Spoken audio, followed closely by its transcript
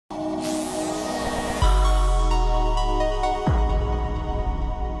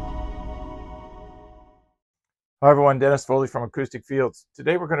Hi everyone, Dennis Foley from Acoustic Fields.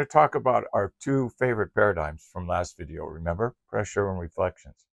 Today we're going to talk about our two favorite paradigms from last video. Remember, pressure and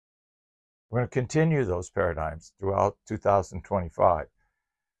reflections. We're going to continue those paradigms throughout 2025.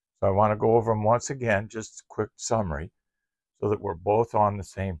 So I want to go over them once again, just a quick summary, so that we're both on the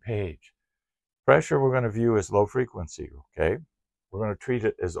same page. Pressure we're going to view as low frequency, okay? We're going to treat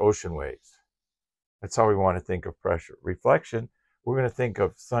it as ocean waves. That's how we want to think of pressure. Reflection, we're going to think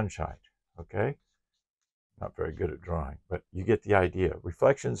of sunshine, okay? Not very good at drawing, but you get the idea.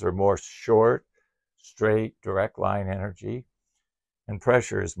 Reflections are more short, straight, direct line energy, and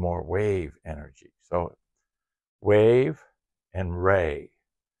pressure is more wave energy. So wave and ray.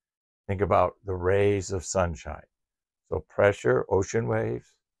 Think about the rays of sunshine. So pressure, ocean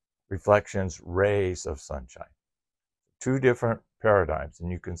waves, reflections, rays of sunshine. Two different paradigms,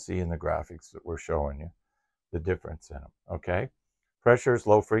 and you can see in the graphics that we're showing you the difference in them, okay? Pressure is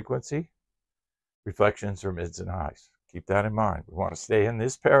low frequency. Reflections are mids and highs. Keep that in mind. We want to stay in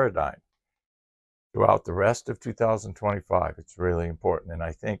this paradigm throughout the rest of 2025. It's really important. And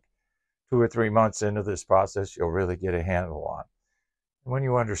I think 2 or 3 months into this process, you'll really get a handle on. And when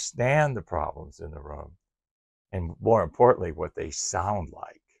you understand the problems in the room, and more importantly, what they sound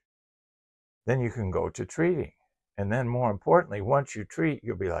like, then you can go to treating. And then more importantly, once you treat,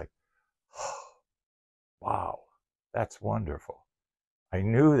 you'll be like, oh, wow, that's wonderful. I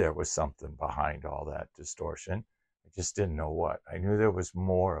knew there was something behind all that distortion. I just didn't know what. I knew there was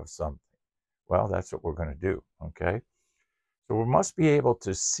more of something. Well, that's what we're going to do, okay? So we must be able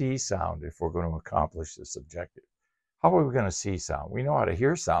to see sound if we're going to accomplish this objective. How are we going to see sound? We know how to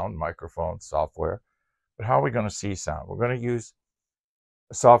hear sound, microphones, software, but how are we going to see sound? We're going to use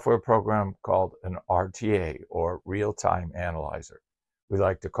a software program called an RTA, or real-time analyzer. We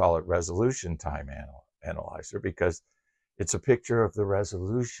like to call it resolution time analyzer because it's a picture of the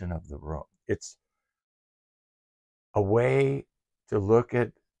resolution of the room. It's a way to look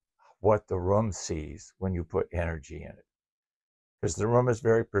at what the room sees when you put energy in it. Because the room is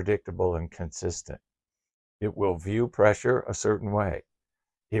very predictable and consistent. It will view pressure a certain way.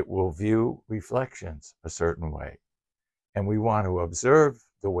 It will view reflections a certain way. And we want to observe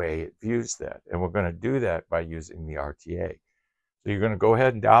the way it views that. And we're going to do that by using the RTA. So you're going to go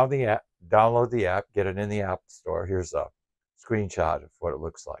ahead and download the app, get it in the App Store. Here's a screenshot of what it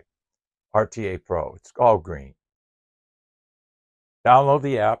looks like. RTA Pro. It's all green. Download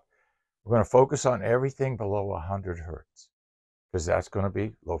the app. We're going to focus on everything below 100 hertz because that's going to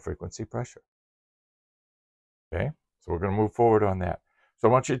be low frequency pressure. Okay, so we're going to move forward on that. So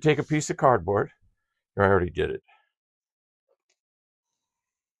I want you to take a piece of cardboard. Here, I already did it.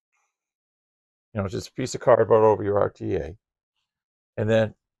 Just a piece of cardboard over your RTA. And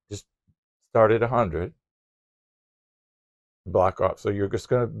then just start at 100. Block off. So you're just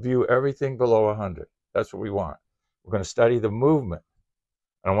going to view everything below 100. That's what we want. We're going to study the movement.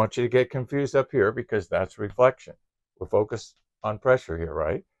 I don't want you to get confused up here because that's reflection. We're focused on pressure here,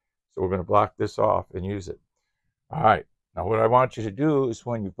 right? So we're going to block this off and use it. All right. Now what I want you to do is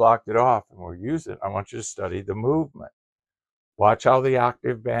when you've blocked it off and we'll use it, I want you to study the movement. Watch how the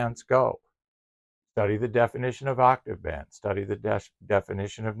octave bands go. Study the definition of octave band. Study the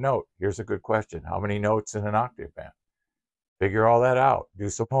definition of note. Here's a good question. How many notes in an octave band? Figure all that out.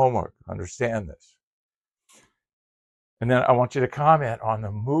 Do some homework. Understand this. And then I want you to comment on the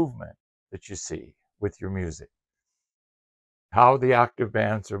movement that you see with your music. How the octave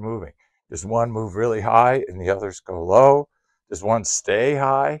bands are moving. Does one move really high and the others go low? Does one stay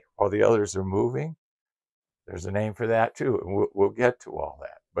high while the others are moving? There's a name for that too, and we'll get to all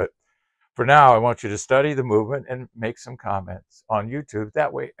that. But for now, I want you to study the movement and make some comments on YouTube.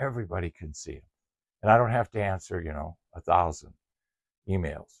 That way everybody can see it. And I don't have to answer, 1,000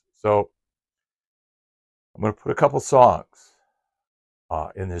 emails. So I'm going to put a couple songs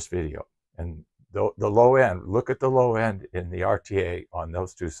in this video. And the low end, look at the low end in the RTA on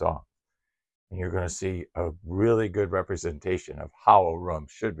those two songs. And you're going to see a really good representation of how a room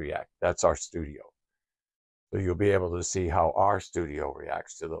should react. That's our studio. So you'll be able to see how our studio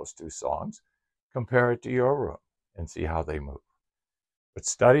reacts to those two songs. Compare it to your room and see how they move. But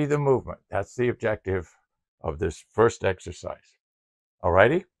study the movement. That's the objective of this first exercise. All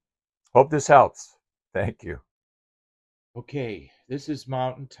righty? Hope this helps. Thank you. Okay, this is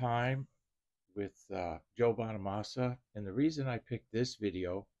Mountain Time with Joe Bonamassa. And the reason I picked this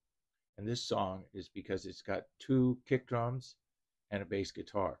video and this song is because it's got 2 kick drums and a bass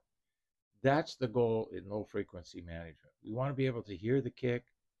guitar. That's the goal in low frequency management. We want to be able to hear the kick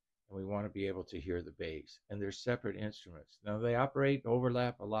and we want to be able to hear the bass. And they're separate instruments. Now they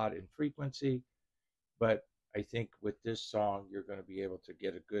overlap a lot in frequency, but I think with this song, you're going to be able to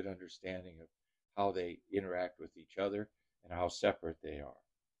get a good understanding of how they interact with each other and how separate they are.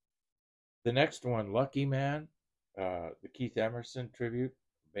 The next one, Lucky Man, the Keith Emerson tribute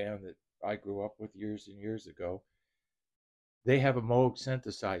band that I grew up with years and years ago. They have a Moog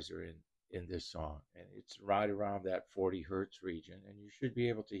synthesizer in this song, and it's right around that 40 hertz region, and you should be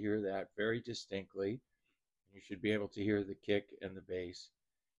able to hear that very distinctly. You should be able to hear the kick and the bass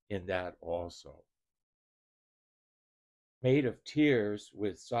in that also. Made of Tears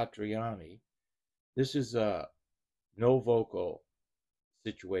with Satriani. This is a no vocal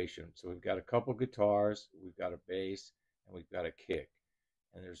situation. So we've got a couple guitars, we've got a bass, and we've got a kick.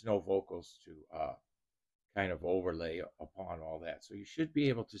 And there's no vocals to kind of overlay upon all that. So you should be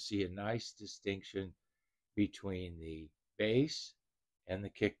able to see a nice distinction between the bass and the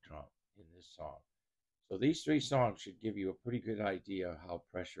kick drum in this song. So these three songs should give you a pretty good idea of how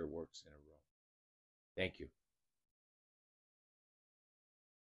pressure works in a room. Thank you.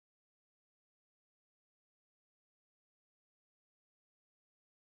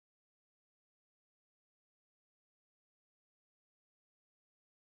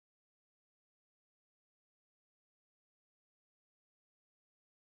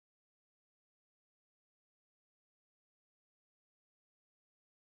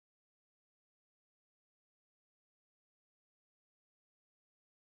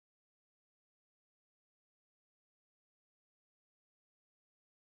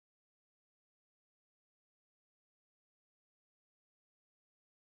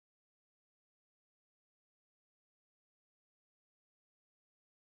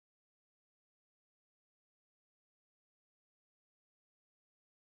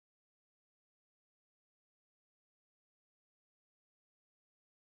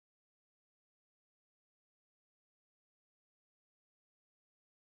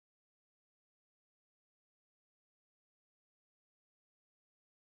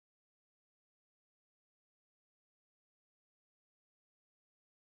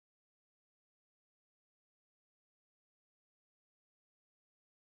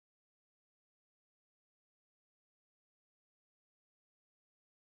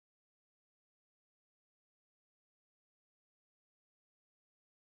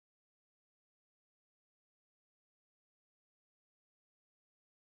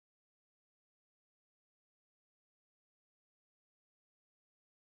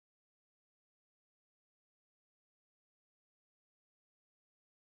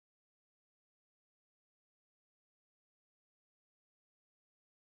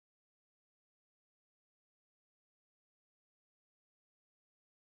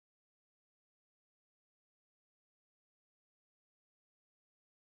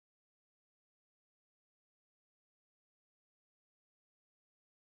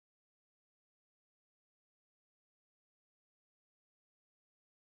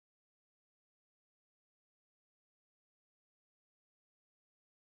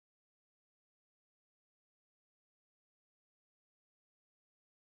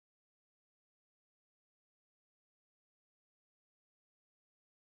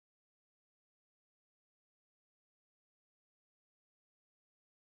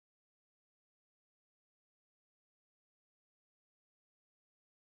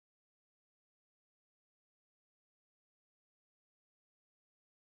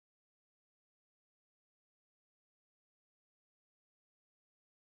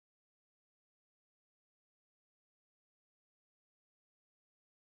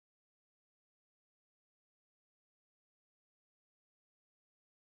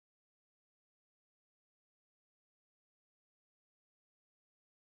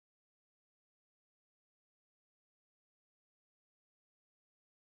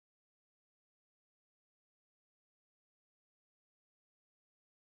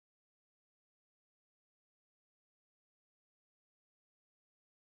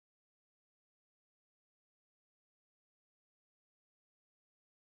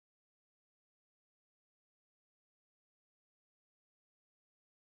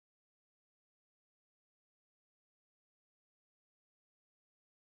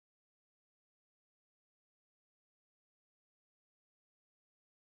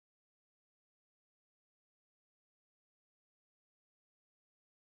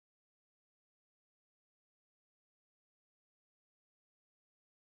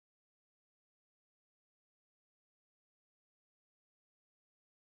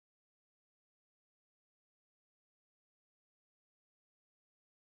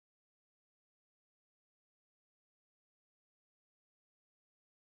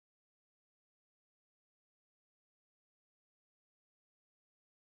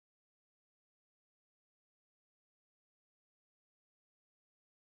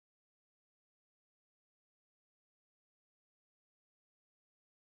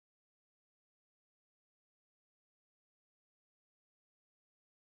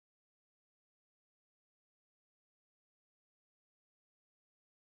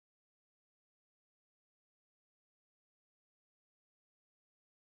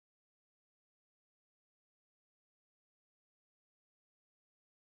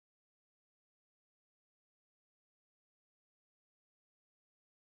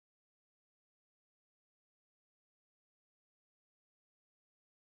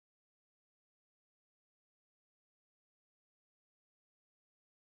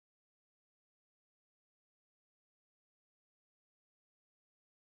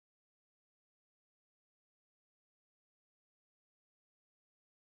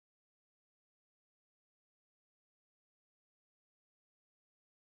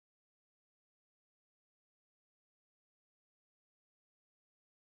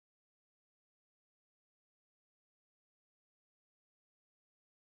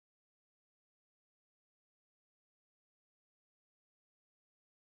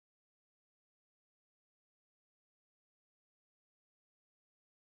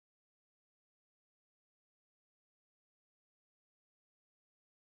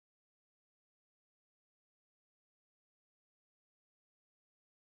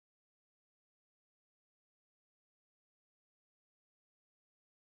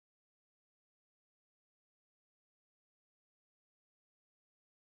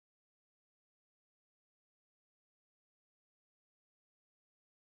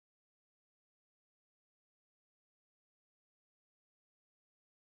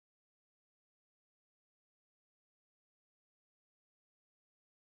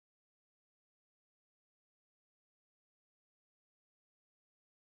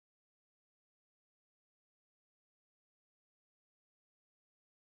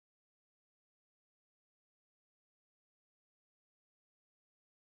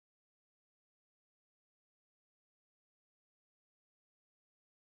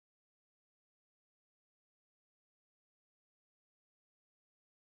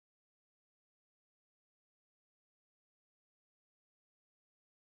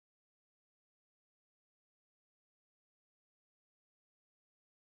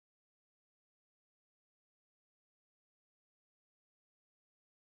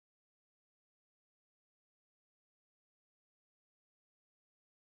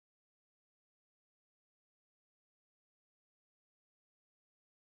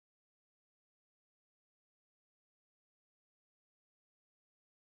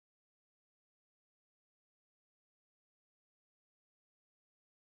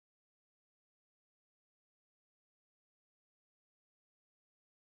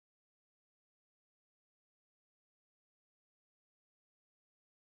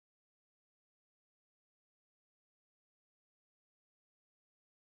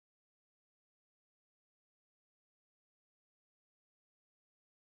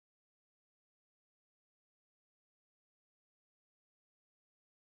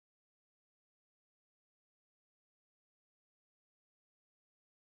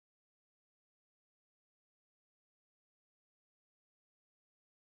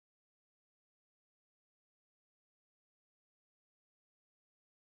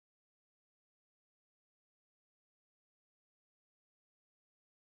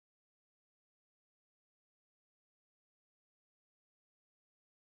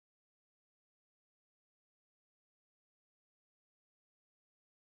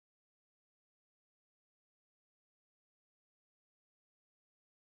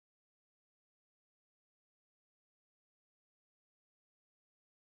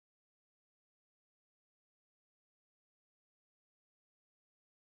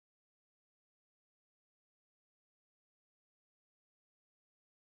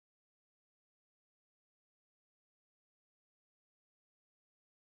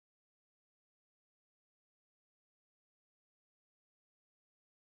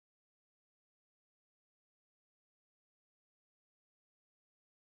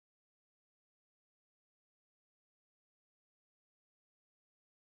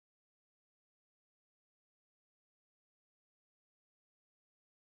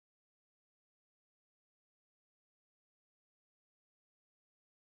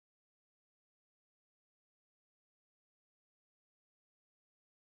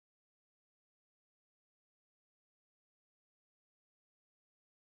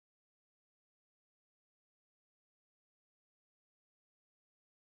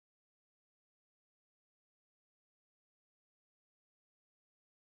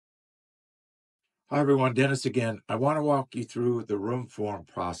 Hi everyone, Dennis again. I want to walk you through the room form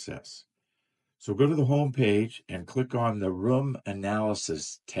process. So go to the home page and click on the Room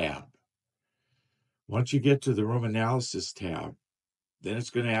Analysis tab. Once you get to the Room Analysis tab, then it's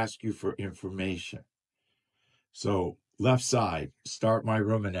going to ask you for information. So left side, Start My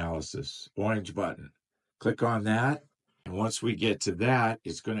Room Analysis, orange button. Click on that, and once we get to that,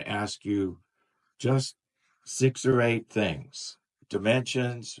 it's going to ask you just 6 or 8 things: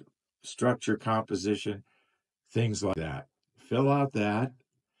 dimensions, structure, composition, things like that. Fill out that.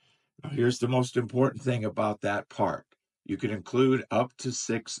 Now, here's the most important thing about that part. You can include up to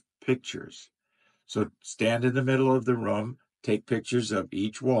 6 pictures. So stand in the middle of the room, take pictures of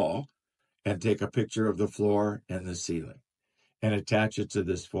each wall, and take a picture of the floor and the ceiling, and attach it to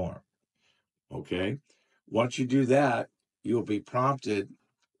this form. Okay? Once you do that, you'll be prompted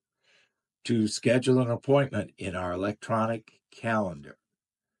to schedule an appointment in our electronic calendar.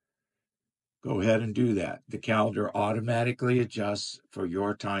 Go ahead and do that. The calendar automatically adjusts for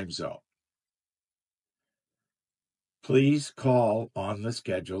your time zone. Please call on the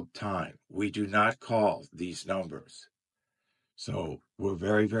scheduled time. We do not call these numbers. So we're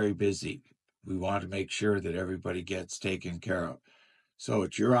very, very busy. We want to make sure that everybody gets taken care of. So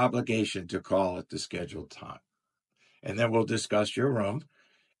it's your obligation to call at the scheduled time. And then we'll discuss your room,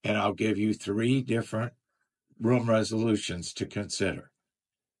 and I'll give you 3 different room resolutions to consider.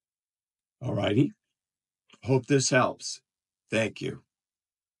 All righty? Hope this helps. Thank you.